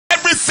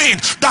thing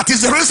that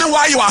is the reason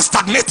why you are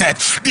stagnated,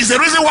 is the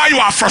reason why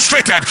you are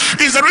frustrated,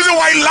 is the reason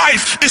why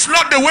life is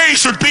not the way it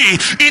should be.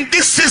 In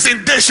this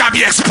season, they shall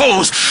be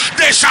exposed,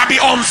 they shall be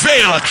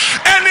unveiled.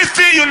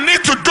 Anything you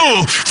need to do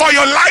for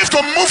your life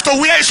to move to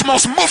where it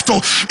must move to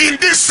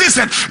in this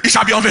season, it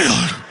shall be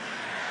unveiled.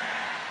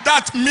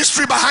 That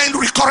mystery behind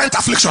recurrent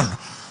affliction.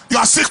 You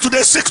are sick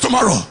today, sick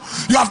tomorrow.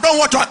 You have done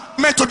what you are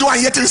meant to do,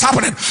 and yet it is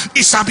happening.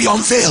 It shall be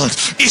unveiled,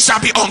 it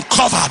shall be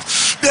uncovered.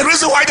 The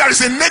reason why there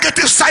is a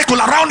negative cycle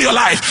around your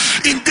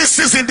life, in this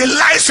season the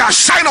light shall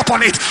shine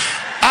upon it.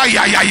 And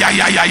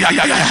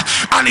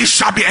it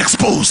shall be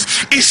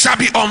exposed, it shall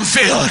be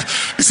unveiled.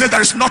 He said there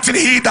is nothing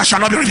hid that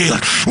shall not be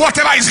revealed.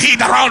 Whatever is hid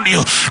around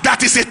you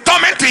that is a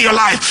torment in your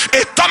life,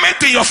 a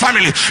torment in your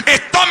family, a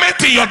torment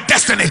in your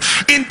destiny,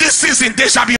 in this season they shall be